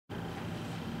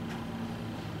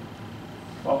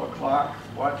12 o'clock,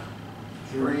 what?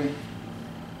 3,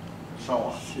 so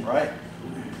on, right?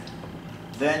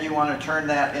 Then you want to turn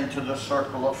that into the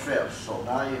circle of fifths. So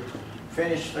now you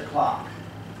finish the clock.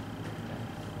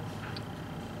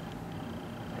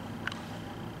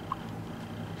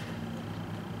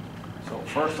 So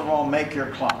first of all, make your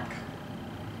clock.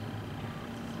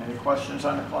 Any questions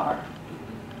on the clock?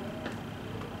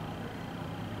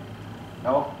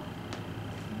 No?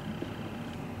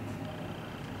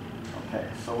 Okay,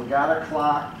 so we got a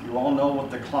clock. You all know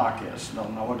what the clock is. No,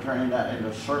 now we're turning that into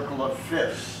a circle of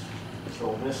fifths.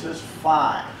 So this is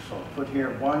 5. So put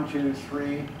here 1, 2,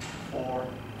 3, 4,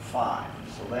 5.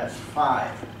 So that's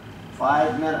 5.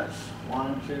 5 minutes.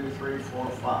 1, 2, 3, 4,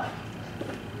 5.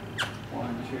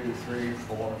 1, 2, 3,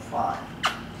 4, 5.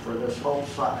 For this whole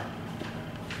side.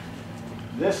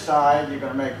 This side, you're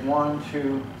going to make 1,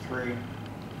 2, 3,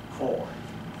 4.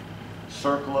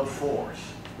 Circle of 4s.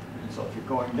 So if you're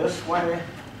going this way,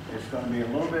 it's going to be a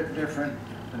little bit different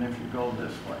than if you go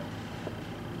this way.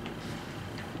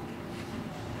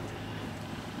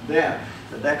 Then,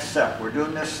 the next step, we're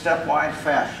doing this stepwise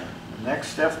fashion. The next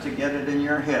step to get it in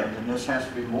your head, and this has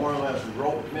to be more or less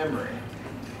rote memory.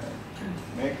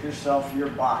 Make yourself your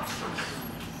boxes.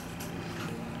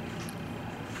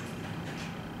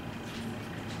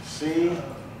 C,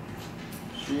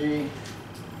 G,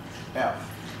 F.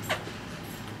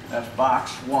 That's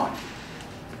box 1.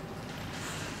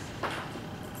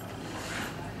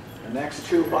 The next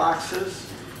 2 boxes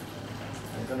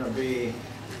are going to be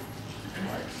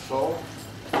like so.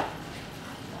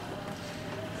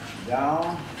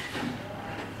 Down.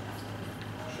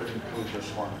 Should include this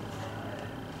one.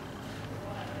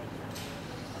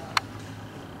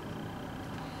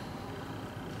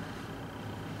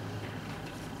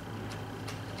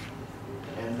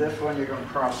 And this one you're going to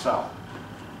cross out.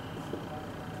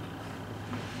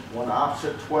 One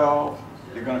opposite 12,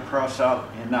 you're going to cross out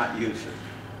and not use it.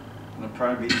 It'll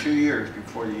probably be 2 years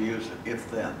before you use it, if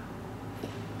then.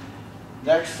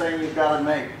 Next thing you've got to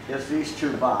make is these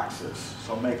 2 boxes.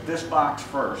 So make this box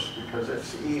first because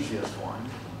it's the easiest one.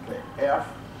 Okay,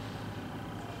 F,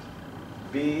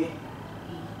 B,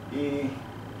 E,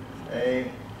 A,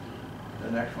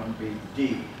 the next one be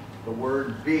D. The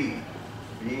word B,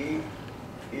 B,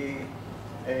 E,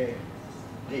 A,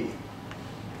 D.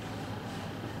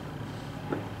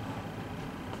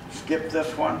 Skip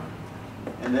this one,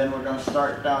 and then we're going to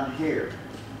start down here.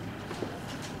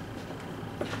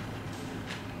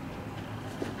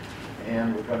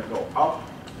 And we're going to go up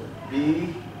with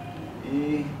B,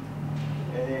 E,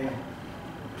 A.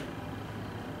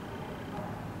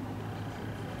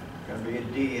 Going to be a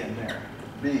D in there.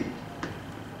 B.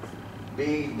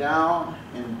 B down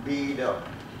and B up.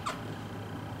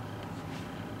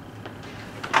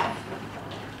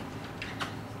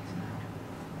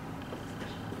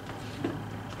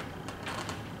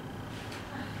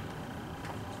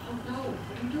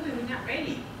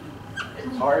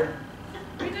 Hard?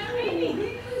 We're not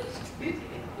ready.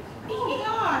 Oh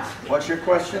gosh. What's your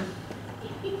question?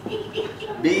 B,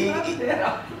 E,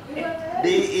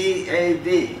 A,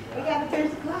 D. We gotta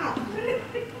finish the clock.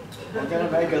 We're going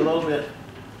to make it a little bit,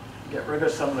 get rid of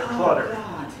some of the clutter.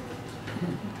 Oh,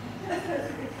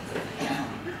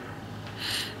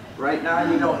 Right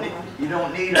now you don't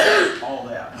need all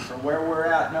that. For where we're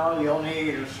at now, you'll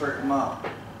need a certain amount.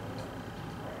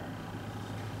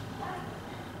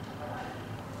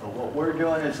 So what we're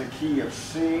doing is a key of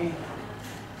C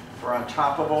for on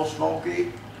top of Old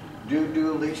Smoky, Do,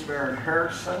 Leachmere, and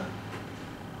Harrison.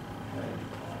 Okay.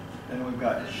 Then we've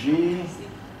got G.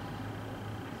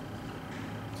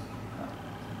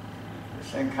 This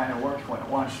thing kind of works when it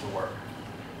wants to work.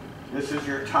 This is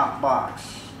your top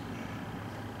box.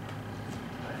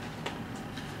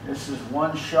 This is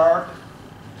 1 sharp.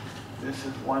 This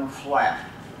is 1 flat.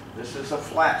 This is a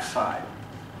flat side.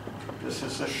 This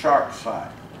is a sharp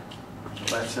side.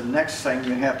 So that's the next thing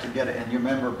you have to get in your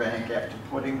member bank after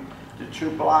putting the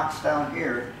 2 blocks down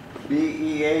here. B,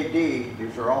 E, A, D,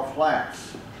 these are all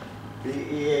flats. B,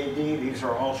 E, A, D, these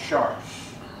are all sharps.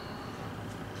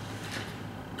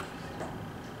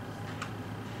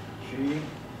 G,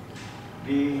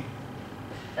 B,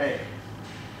 A.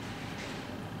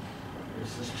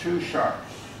 This is 2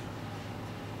 sharps.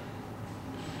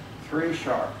 3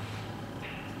 sharps.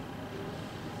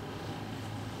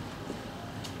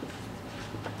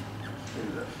 Do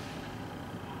this.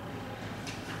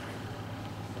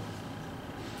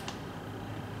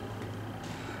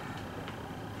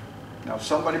 Now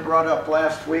somebody brought up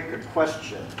last week a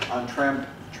question on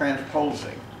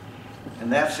transposing,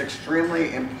 and that's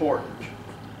extremely important.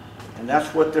 And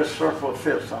that's what this circle of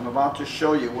fifths, I'm about to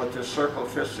show you what this circle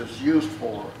of fifths is used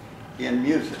for in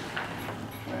music.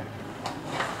 Okay.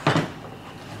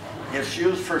 It's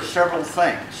used for several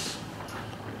things.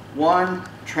 One,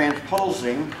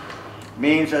 transposing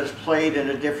means that it's played in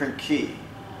a different key.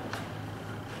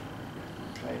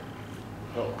 Okay.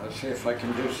 So let's see if I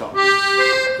can do something.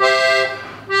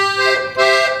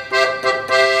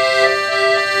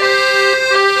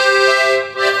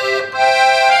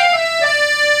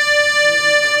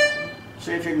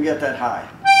 See if you can get that high.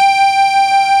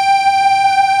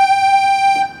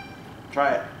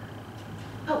 Try it.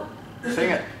 Oh.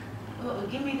 Sing it. Oh,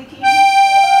 give me the key.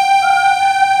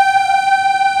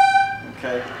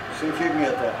 Okay. See if you can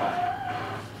get that high.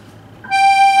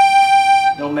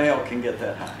 No male can get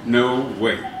that high. No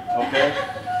way. Okay?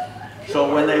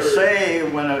 So when they say,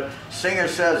 when a singer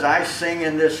says, I sing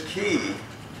in this key,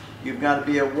 you've got to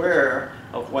be aware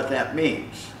of what that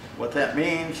means. What that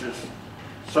means is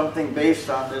something based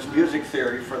on this music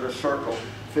theory for the circle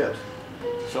fifth.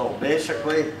 So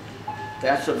basically,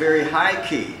 that's a very high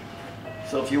key.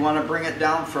 So if you want to bring it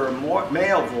down for a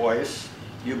male voice,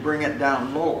 you bring it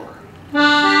down lower. Okay,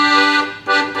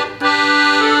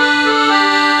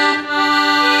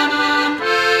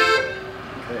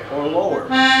 or lower.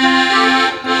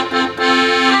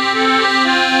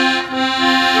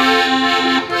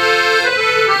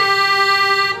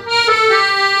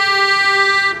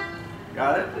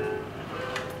 Got it?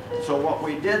 So what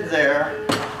we did there,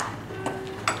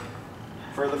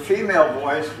 for the female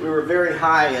voice, we were very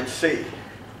high in C.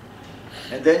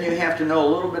 And then you have to know a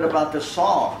little bit about the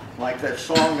song, like that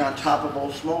song on Top of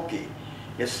Old Smoky.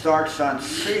 It starts on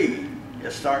C,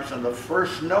 it starts on the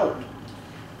first note.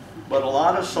 But a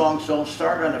lot of songs don't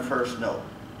start on the first note.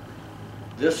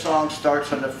 This song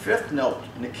starts on the fifth note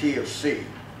in the key of C.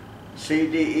 C,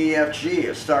 D, E, F, G,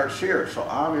 it starts here, so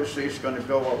obviously it's going to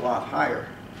go a lot higher,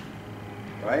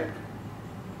 right?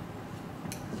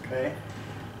 Okay,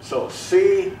 so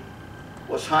C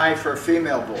was high for a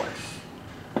female voice.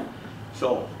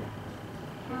 So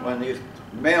when the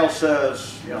male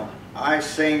says, you know, I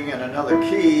sing in another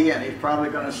key, and he's probably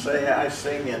going to say, I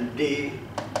sing in D,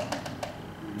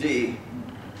 D,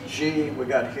 G, we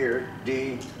got here,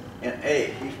 D, and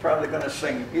A. He's probably going to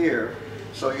sing here.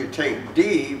 So you take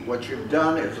D, what you've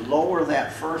done is lower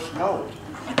that first note,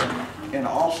 and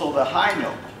also the high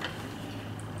note.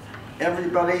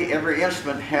 Everybody, every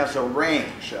instrument has a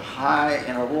range, a high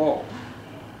and a low.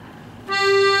 So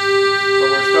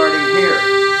we're starting here,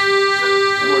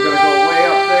 and we're going to go way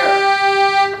up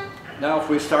there. Now if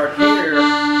we start here,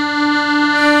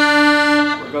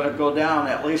 we're going to go down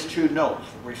at least 2 notes.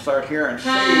 We start here in C,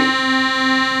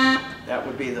 that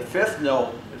would be the fifth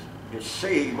note, is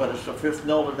C, but it's the fifth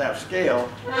note of that scale.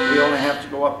 We only have to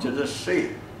go up to this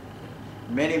C.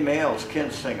 Many males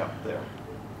can sing up there.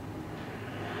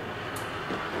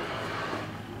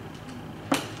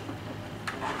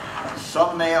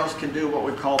 Some males can do what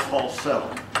we call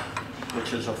falsetto,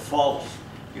 which is a false.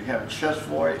 You have a chest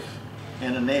voice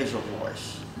and a nasal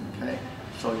voice. Okay,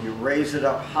 so you raise it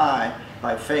up high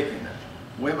by faking it.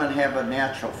 Women have a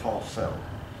natural falsetto.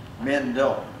 Men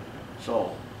don't.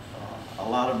 So a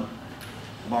lot of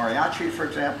mariachi, for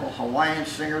example, Hawaiian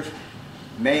singers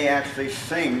may actually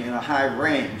sing in a high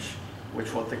range, which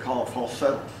is what they call a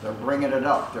falsetto. They're bringing it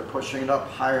up. They're pushing it up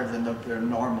higher than their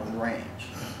normal range.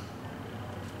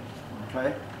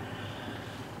 Okay?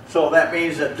 So that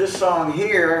means that this song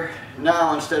here,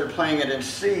 now instead of playing it in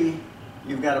C,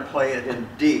 you've got to play it in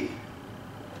D.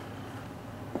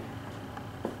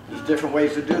 There's different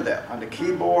ways to do that. On the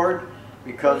keyboard,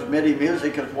 because MIDI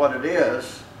music is what it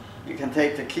is, you can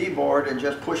take the keyboard and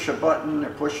just push a button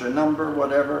or push a number,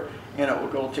 whatever, and it will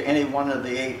go to any one of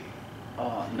the 8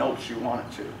 notes you want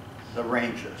it to, the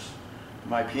ranges.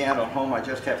 My piano at home, I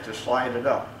just have to slide it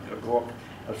up. It'll go up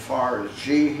as far as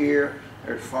G here,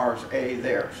 or as far as A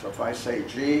there. So if I say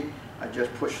G, I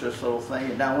just push this little thing,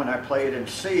 and now when I play it in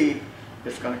C,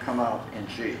 it's going to come out in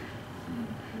G.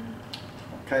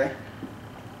 Okay?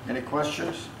 Any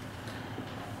questions?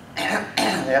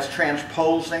 That's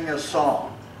transposing a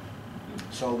song.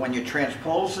 So when you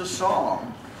transpose a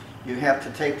song, you have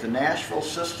to take the Nashville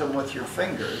system with your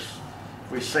fingers.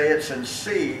 If we say it's in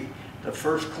C, the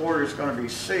first chord is going to be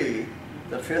C,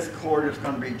 the fifth chord is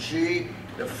going to be G,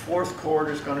 the fourth chord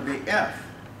is going to be F.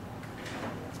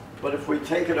 But if we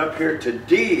take it up here to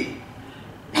D,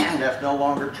 that's no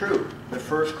longer true. The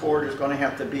first chord is going to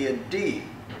have to be a D.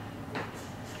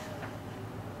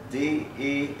 D,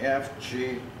 E, F,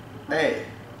 G, A.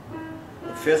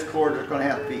 The fifth chord is going to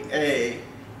have to be A,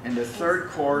 and the third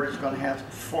chord is going to have,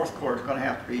 fourth chord is going to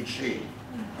have to be G.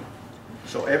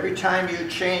 So every time you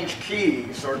change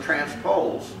keys or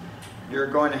transpose, you're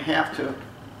going to have to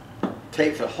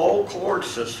take the whole chord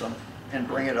system and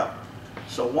bring it up.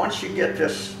 So once you get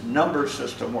this number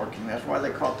system working, that's why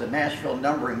they call it the Nashville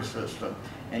numbering system,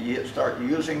 and you start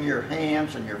using your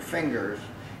hands and your fingers,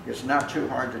 it's not too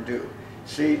hard to do.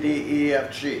 C, D, E,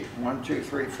 F, G. 1, 2,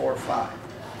 3, 4, 5.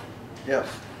 Yes.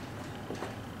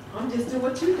 I'm just doing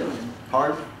what you're doing.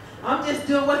 Pardon? I'm just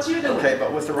doing what you're doing. Okay,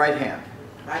 but with the right hand.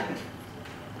 Right.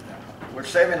 We're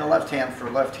saving the left hand for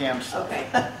left hand stuff.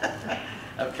 Okay.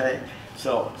 Okay,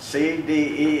 so C, D,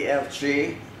 E, F,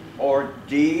 G, or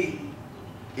D,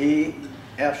 E,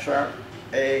 F sharp,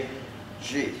 A,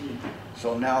 G.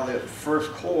 So now the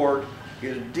first chord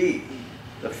is D.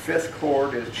 The fifth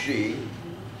chord is G.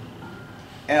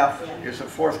 F is the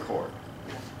fourth chord.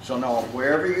 So now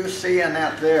wherever you see in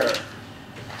that there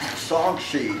song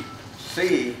sheet,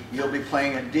 C, you'll be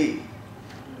playing a D.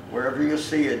 Wherever you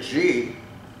see a G,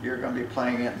 you're going to be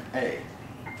playing an A.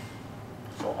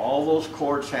 So all those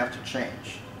chords have to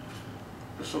change.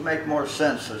 This will make more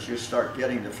sense as you start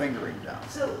getting the fingering down.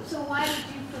 So why did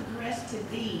you progress to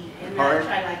D and Pardon? not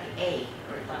try like A?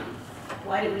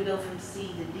 Why did we go from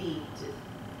C to D to?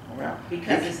 Well,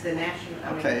 Because it's the national. I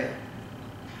mean, okay.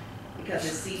 Because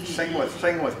it's C, D, Sing E.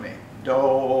 with me. Do.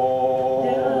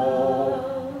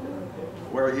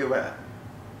 Where are you at?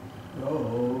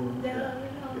 Do.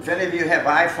 If any of you have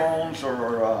iPhones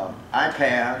or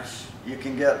iPads, you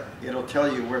can get, it'll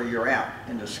tell you where you're at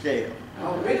in the scale.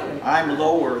 Oh, really? I'm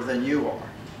lower than you are.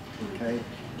 Okay?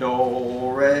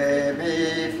 Do, re,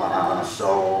 mi, fa,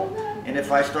 sol. And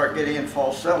if I start getting in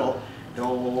falsetto,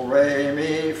 do, re,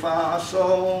 mi, fa,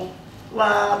 sol,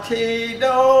 la, ti,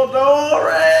 do,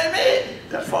 re, mi.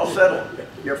 That's falsetto.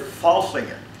 You're falsing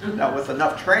it. Now with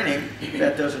enough training,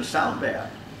 that doesn't sound bad.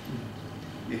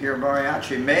 You hear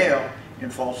mariachi male in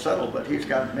falsetto, but he's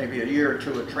got maybe a year or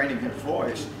two of training his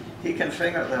voice. He can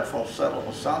sing at that falsetto,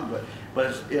 will sound good,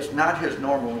 but it's not his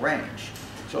normal range.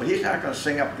 So he's not going to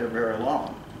sing up there very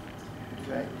long.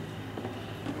 Okay?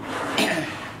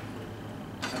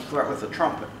 Let's start with the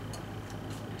trumpet.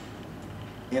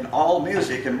 In all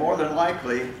music, and more than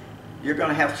likely, you're going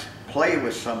to have to play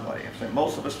with somebody. So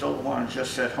most of us don't want to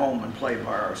just sit home and play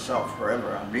by ourselves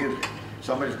forever on music.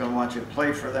 Somebody's going to want you to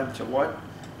play for them to what?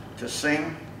 To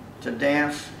sing, to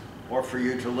dance, or for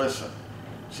you to listen.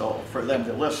 So for them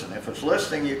to listen. If it's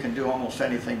listening, you can do almost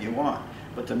anything you want.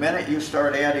 But the minute you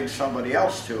start adding somebody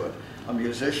else to it, a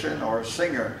musician or a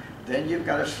singer, then you've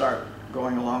got to start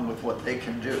going along with what they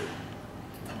can do.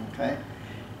 Okay?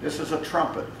 This is a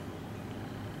trumpet.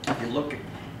 If you look,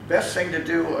 best thing to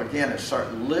do, again, is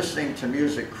start listening to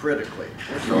music critically.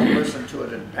 Just don't listen to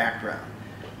it in background.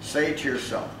 Say to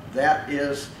yourself, that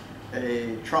is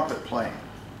a trumpet playing.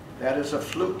 That is a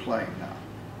flute playing now.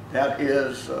 That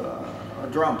is a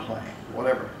drum playing,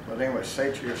 whatever. But anyway,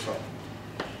 say to yourself,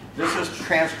 this is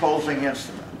transposing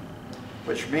instrument,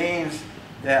 which means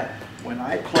that when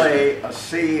I play a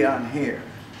C on here,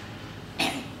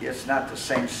 it's not the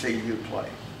same C you play.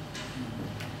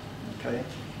 Okay?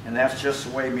 And that's just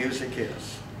the way music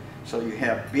is. So you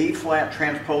have B flat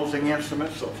transposing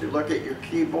instruments. So if you look at your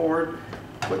keyboard,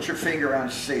 put your finger on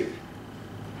C.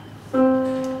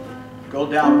 Go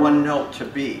down one note to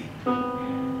B.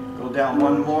 Go down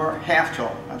one more half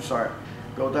tone. I'm sorry.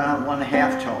 Go down one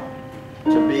half tone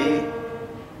to B.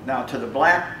 Now to the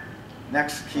black,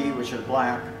 next key, which is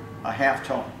black, a half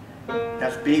tone.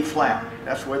 That's B flat.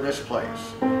 That's where this plays.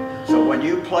 So when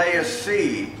you play a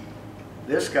C,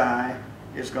 this guy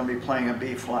is going to be playing a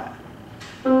B flat.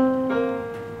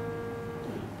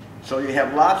 So you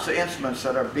have lots of instruments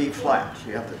that are B flat.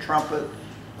 You have the trumpet,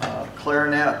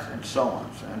 clarinet, and so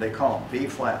on. And they call them B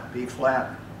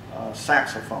flat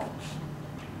saxophones.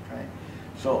 Okay?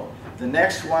 So the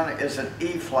next one is an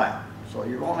E flat. So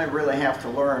you only really have to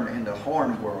learn in the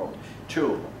horn world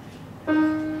two of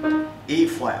them. E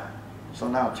flat. So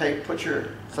now put your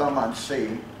thumb on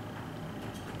C,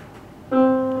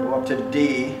 go up to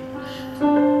D,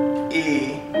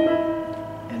 E,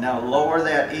 and now lower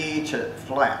that E to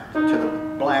flat, to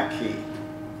the black key.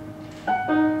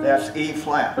 That's E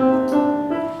flat.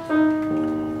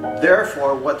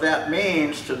 Therefore, what that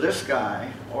means to this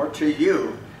guy, or to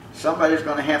you, somebody's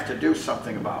going to have to do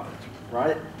something about it,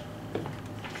 right?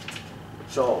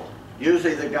 So,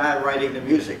 usually the guy writing the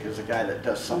music is the guy that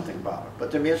does something about it.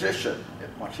 But the musician,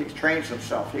 once he trains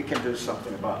himself, he can do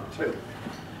something about it too.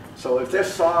 So if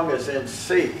this song is in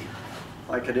C,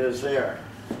 like it is there,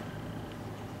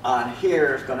 on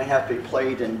here it's going to have to be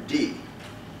played in D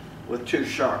with two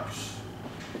sharps.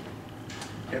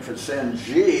 If it's in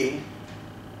G,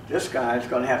 this guy is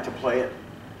going to have to play it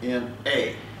in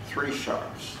A, 3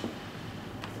 sharps.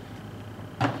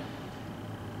 Any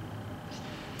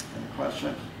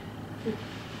questions?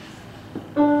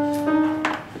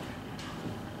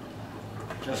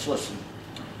 Just listen.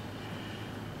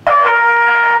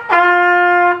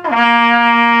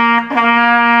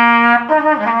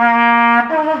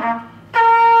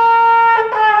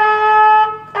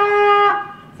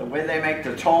 The way they make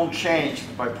the tone change is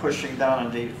by pushing down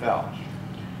on these valves.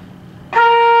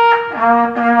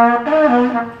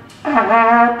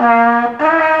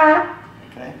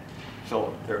 Okay?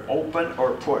 So they're open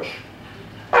or push.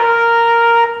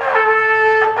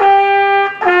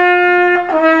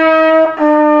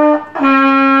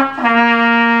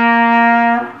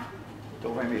 Do,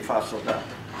 re, mi, fa, sol, da.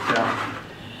 Yeah.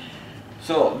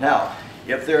 So now,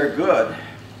 if they're good,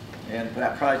 and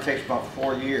that probably takes about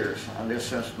 4 years on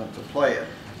this instrument to play it,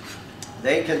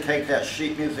 they can take that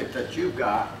sheet music that you've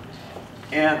got,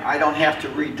 and I don't have to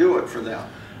redo it for them.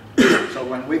 So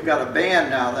when we've got a band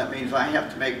now, that means I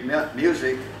have to make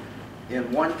music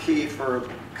in one key for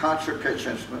concert pitch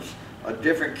instruments, a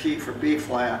different key for B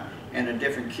flat, and a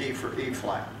different key for E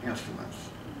flat instruments.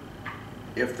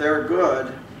 If they're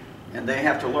good, and they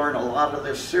have to learn a lot of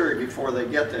this theory before they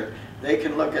get there, they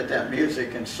can look at that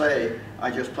music and say,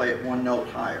 I just play it 1 note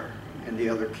higher in the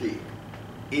other key.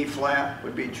 E flat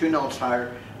would be 2 notes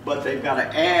higher, but they've got to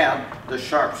add the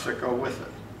sharps that go with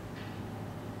it.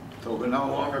 So they're no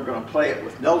longer going to play it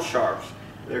with no sharps.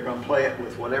 They're going to play it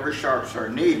with whatever sharps are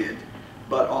needed,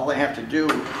 but all they have to do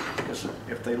is,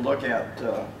 if they look at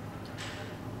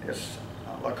it's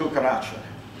La Cucaracha,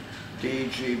 D,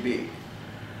 G, B.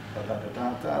 Da, da,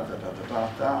 da, da, da, da, da,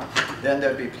 da. Then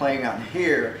they'd be playing on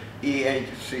here, E, A,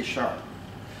 C sharp.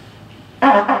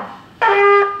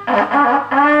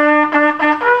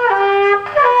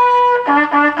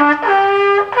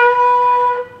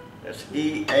 It's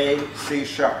E, A, C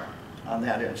sharp on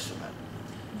that instrument.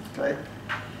 Okay?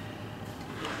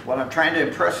 What I'm trying to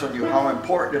impress on you, how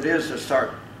important it is to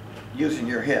start using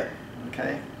your head.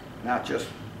 Okay? Not just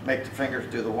make the fingers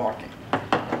do the walking.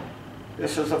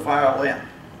 This is a violin.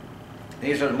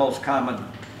 These are the most common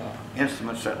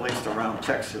instruments, at least around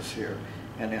Texas here,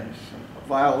 and then a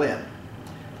violin.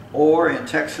 Or in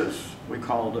Texas, we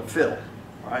call it a fiddle,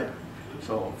 right?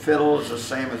 So fiddle is the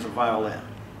same as a violin.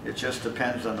 It just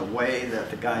depends on the way that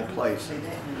the guy plays it.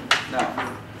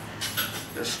 Now,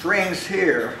 the strings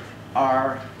here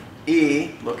are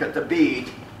E, look at the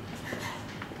beat,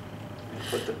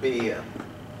 put the B in.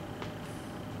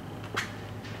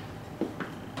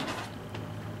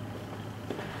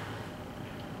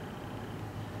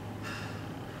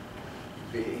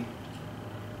 B,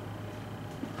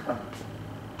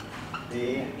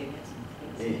 E,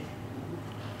 E.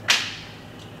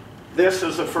 This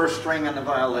is the first string on the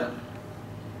violin,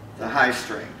 the high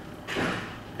string.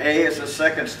 A is the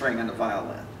second string on the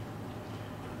violin.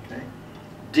 Okay.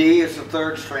 D is the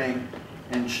third string,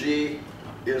 and G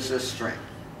is this string.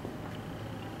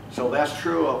 So that's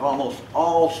true of almost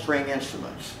all string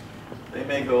instruments. They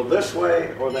may go this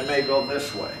way or they may go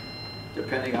this way,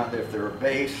 depending on if they're a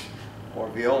bass or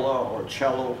viola or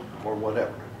cello or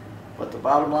whatever. But the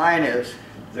bottom line is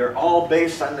they're all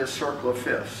based on this circle of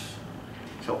fifths.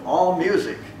 So all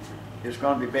music is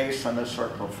going to be based on this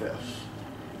circle of fifths.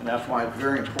 And that's why it's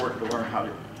very important to learn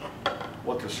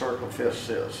what the circle of fifths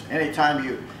is. Anytime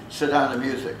you sit down to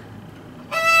music,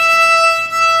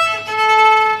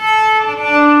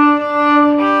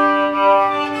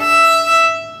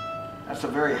 that's a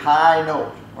very high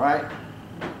note, right?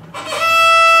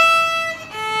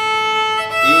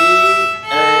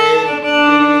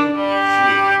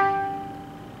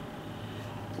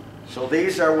 So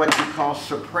these are what you call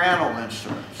soprano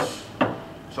instruments.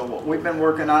 So what we've been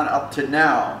working on up to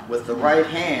now with the right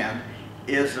hand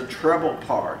is the treble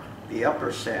part, the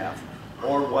upper staff,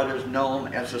 or what is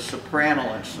known as the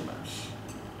soprano instruments.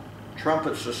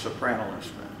 Trumpet's a soprano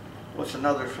instrument. What's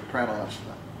another soprano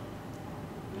instrument?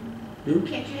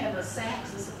 Can't you have a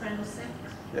sax, a soprano sax?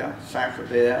 Yeah, sax would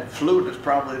be that. Flute is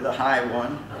probably the high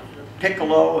one.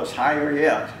 Piccolo is higher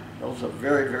yet. Those are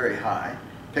very, very high.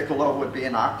 Piccolo would be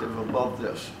an octave above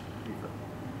this.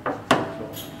 So,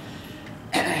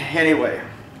 anyway,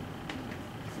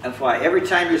 that's why every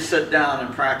time you sit down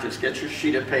and practice, get your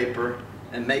sheet of paper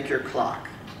and make your clock.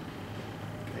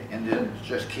 Okay, and then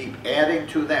just keep adding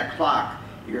to that clock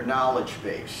your knowledge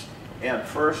base. Add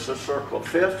first the circle of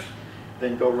fifths,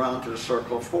 then go around to the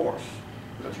circle of fourths.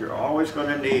 Because you're always going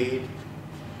to need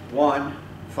 1,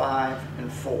 5, and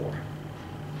 4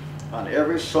 on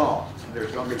every song.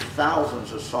 There's going to be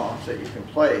thousands of songs that you can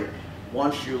play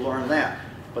once you learn that.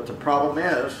 But the problem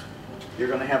is, you're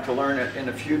going to have to learn it in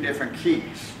a few different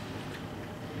keys.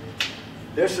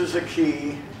 This is a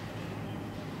key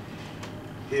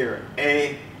here,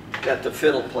 A, that the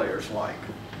fiddle players like.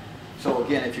 So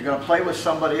again, if you're going to play with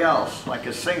somebody else, like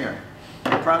a singer,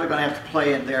 you're probably going to have to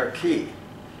play in their key.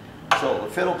 So the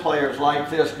fiddle players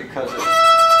like this because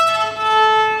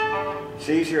it's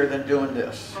easier than doing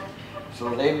this.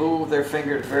 So they move their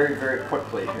fingers very, very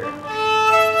quickly here.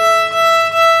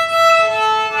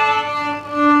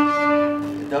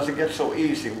 It doesn't get so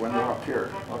easy when they're up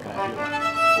here. Okay,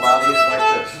 a lot easier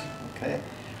like this. Okay,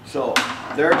 so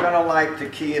they're going to like the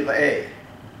key of A.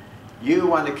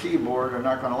 You on the keyboard are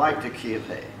not going to like the key of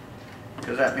A,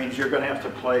 because that means you're going to have to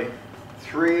play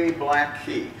 3 black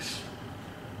keys.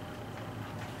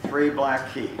 3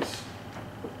 black keys.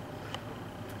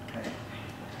 Okay.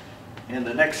 And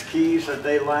the next keys that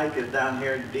they like is down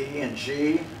here, D and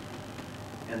G.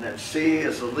 And then C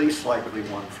is the least likely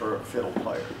one for a fiddle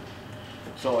player.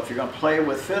 So if you're going to play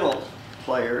with fiddle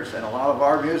players, and a lot of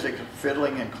our music is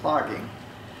fiddling and clogging,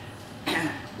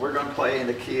 we're going to play in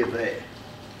the key of A.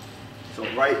 So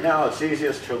right now it's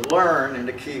easiest to learn in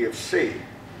the key of C.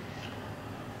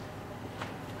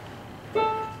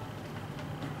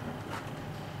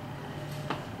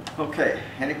 Okay,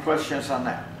 any questions on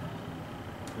that?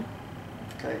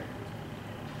 Okay.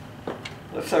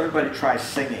 Let's everybody try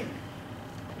singing.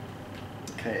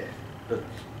 Okay, the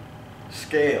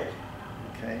scale.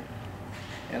 Okay,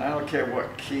 and I don't care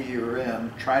what key you're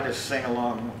in, try to sing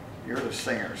along. You're the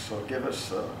singer, so give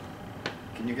us,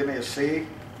 can you give me a C?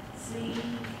 C.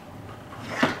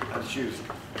 Let's use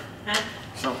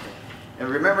something. And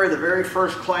remember the very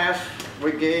first class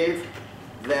we gave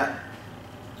that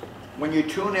when you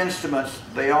tune instruments,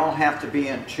 they all have to be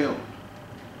in tune.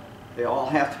 They all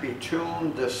have to be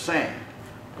tuned the same,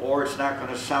 or it's not going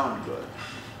to sound good.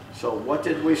 So what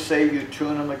did we say you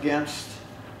tune them against?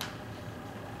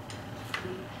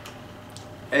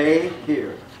 A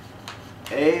here.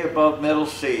 A above middle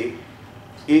C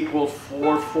equals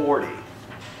 440.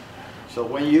 So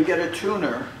when you get a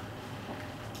tuner,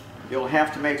 you'll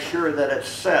have to make sure that it's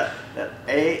set that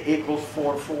A equals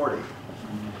 440.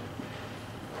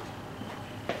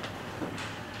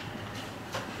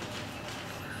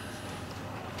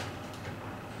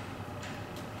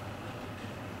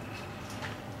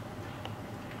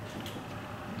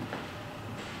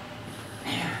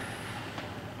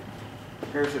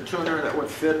 Here's a tuner that would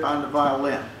fit on the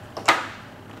violin.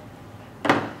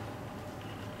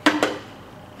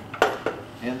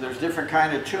 And there's different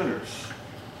kind of tuners.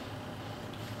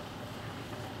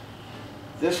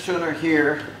 This tuner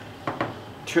here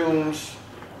tunes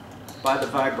by the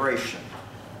vibration.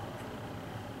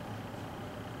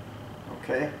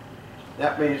 Okay?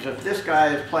 That means if this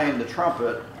guy is playing the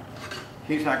trumpet,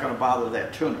 he's not going to bother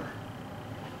that tuner.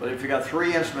 But if you got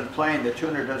 3 instruments playing, the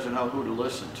tuner doesn't know who to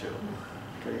listen to.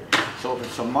 Okay. So if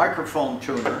it's a microphone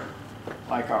tuner,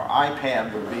 like our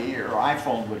iPad would be or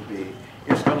iPhone would be,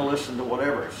 it's going to listen to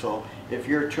whatever. So if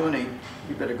you're tuning,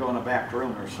 you better go in a back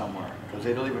room or somewhere, because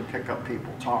it'll even pick up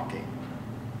people talking.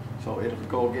 So it'll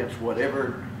go against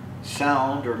whatever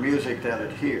sound or music that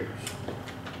it hears.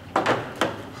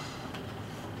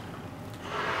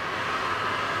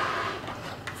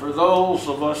 For those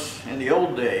of us in the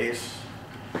old days,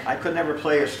 I could never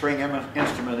play a string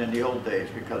instrument in the old days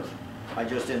because I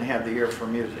just didn't have the ear for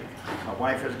music. My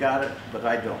wife has got it, but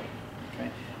I don't. Okay?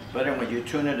 But then when you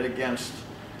tune it against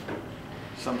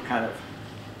some kind of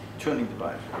tuning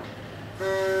device.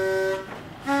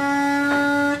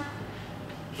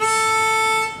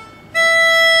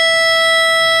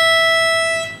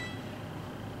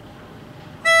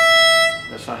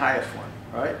 That's the highest one,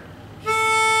 right?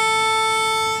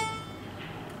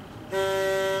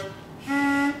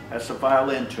 That's a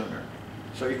violin tuner.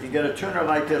 So you can get a tuner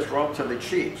like this relatively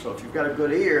cheap. So if you've got a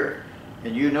good ear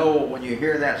and you know when you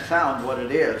hear that sound what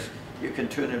it is, you can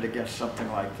tune it against something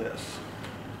like this.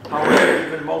 However,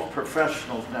 even most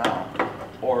professionals now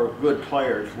or good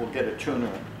players will get a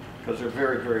tuner because they're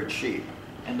very, very cheap.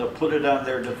 And they'll put it on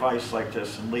their device like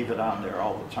this and leave it on there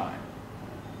all the time.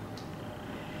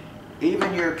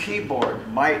 Even your keyboard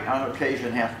might on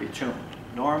occasion have to be tuned.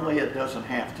 Normally it doesn't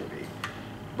have to be.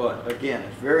 But again,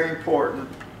 it's very important.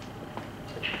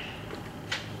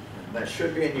 That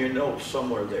should be in your notes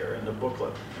somewhere there in the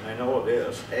booklet. And I know it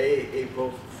is. A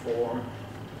equals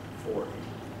 440.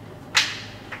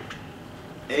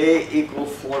 A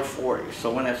equals 440.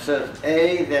 So when it says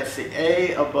A, that's the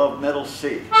A above middle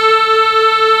C.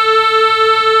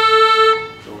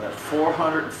 So that's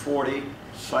 440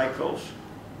 cycles.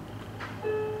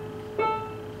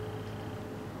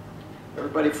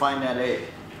 Everybody find that A.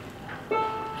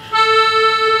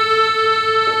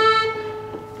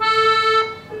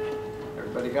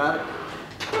 Everybody got it?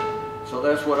 So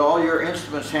that's what all your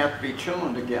instruments have to be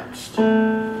tuned against.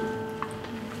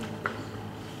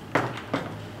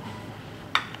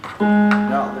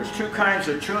 Now, there's 2 kinds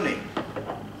of tuning.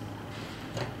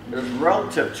 There's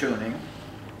relative tuning.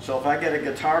 So if I get a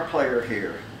guitar player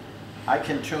here, I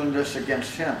can tune this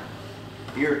against him,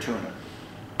 ear tune it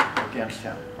against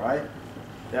him, right?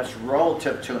 That's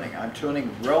relative tuning. I'm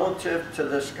tuning relative to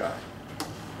this guy.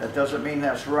 That doesn't mean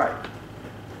that's right.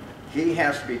 He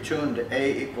has to be tuned to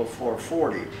A equals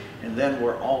 440, and then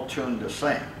we're all tuned the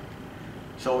same.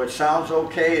 So it sounds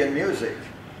okay in music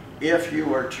if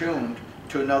you are tuned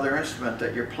to another instrument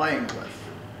that you're playing with.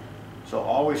 So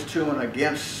always tune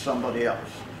against somebody else.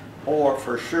 Or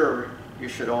for sure, you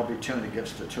should all be tuned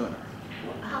against the tuner.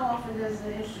 Well, how often does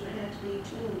the instrument have to be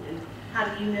tuned, and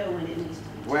how do you know when it needs to be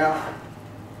tuned? Well,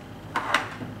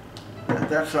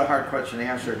 that's a hard question to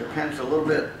answer. It depends a little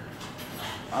bit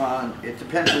on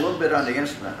the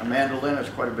instrument. A mandolin is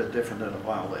quite a bit different than a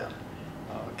violin.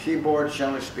 Keyboards,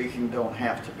 generally speaking, don't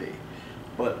have to be.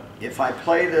 But if I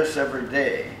play this every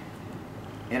day,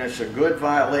 and it's a good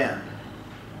violin,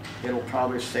 it'll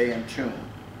probably stay in tune.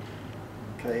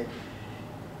 Okay?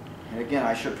 And again,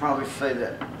 I should probably say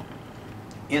that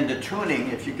in the tuning,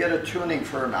 if you get a tuning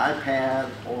for an iPad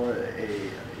or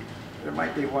there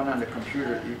might be one on the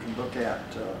computer that you can look at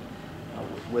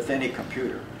with any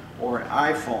computer, or an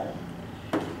iPhone,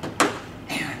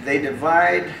 they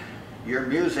divide your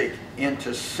music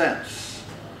into cents.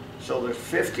 So there's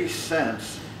 50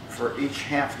 cents for each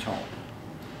half tone.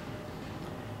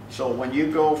 So when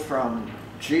you go from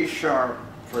G sharp,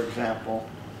 for example,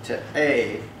 to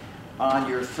A on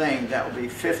your thing, that will be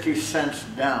 50 cents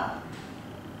down.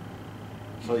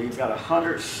 So you've got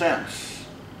 100 cents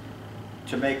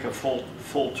to make a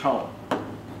full tone.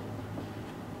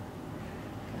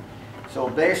 So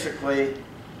basically,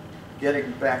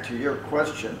 getting back to your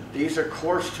question, these are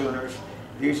coarse tuners,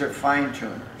 these are fine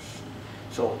tuners.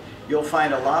 So you'll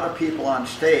find a lot of people on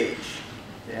stage,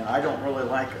 and I don't really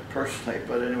like it personally,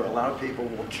 but anyway, a lot of people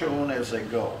will tune as they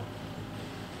go.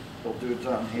 They'll do it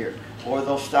down here, or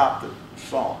they'll stop the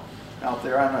song. Now if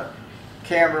they're on a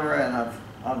camera and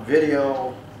on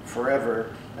video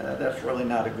forever, that's really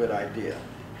not a good idea.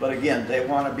 But again, they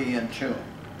want to be in tune.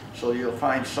 So you'll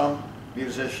find some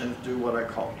musicians do what I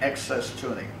call excess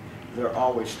tuning. They're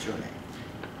always tuning.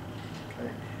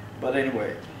 Okay? But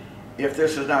anyway, if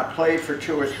this is not played for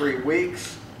 2 or 3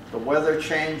 weeks, the weather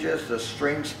changes, the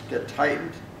strings get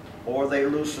tightened, or they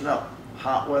loosen up.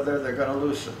 Hot weather, they're going to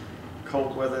loosen.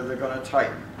 Cold weather, they're going to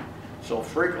tighten. So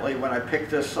frequently when I pick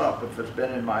this up, if it's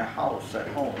been in my house at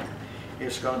home,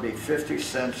 it's going to be 50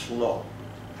 cents low,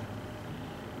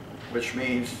 which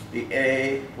means the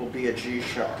A will be a G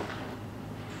sharp.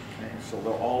 Okay, so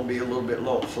they'll all be a little bit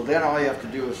low. So then all you have to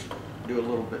do is do a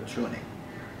little bit tuning.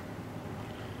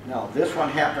 Now this one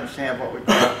happens to have what we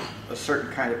call a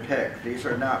certain kind of peg. These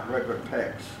are not regular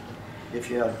pegs.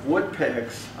 If you have wood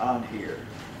pegs on here,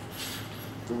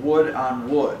 the wood on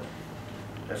wood,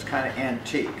 that's kind of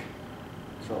antique.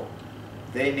 So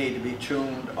they need to be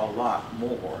tuned a lot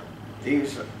more.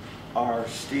 These are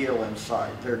steel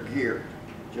inside. They're geared,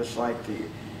 just like the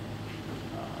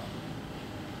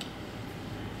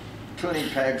tuning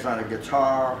pegs on a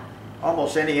guitar,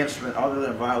 almost any instrument other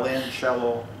than violin,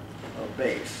 cello, or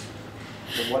bass.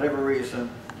 For whatever reason,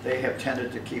 they have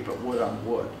tended to keep it wood on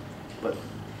wood. But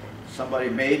somebody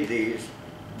made these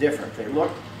different. They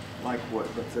look like wood,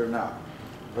 but they're not.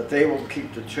 But they will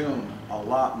keep the tune a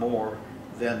lot more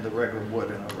than the regular wood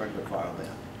in a regular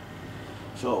violin.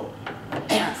 So,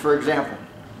 for example,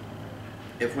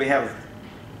 if we have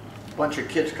a bunch of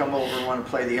kids come over and want to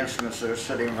play the instruments that are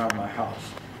sitting around my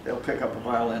house, they'll pick up a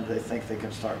violin, they think they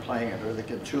can start playing it, or they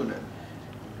can tune it.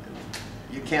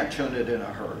 You can't tune it in a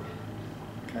hurry,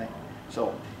 okay?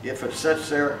 So if it sits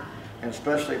there, and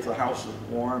especially if the house is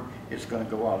warm, it's going to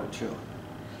go out of tune.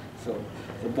 So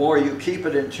the more you keep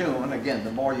it in tune, again,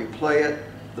 the more you play it,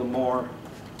 the more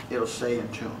it'll stay in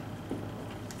tune.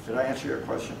 Did I answer your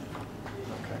question?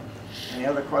 Okay. Any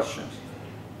other questions?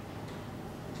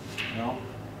 No?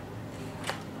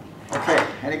 Okay,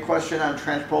 any question on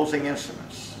transposing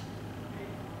instruments?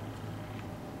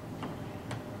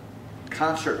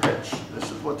 Concert pitch.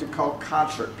 This is what they call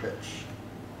concert pitch.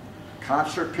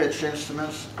 Concert pitch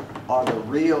instruments are the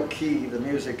real key the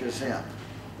music is in.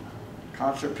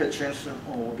 Concert pitch instrument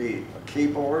will be a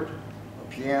keyboard,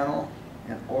 a piano,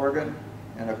 an organ,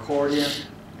 an accordion,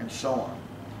 and so on.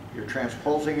 Your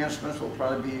transposing instruments will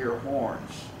probably be your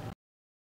horns.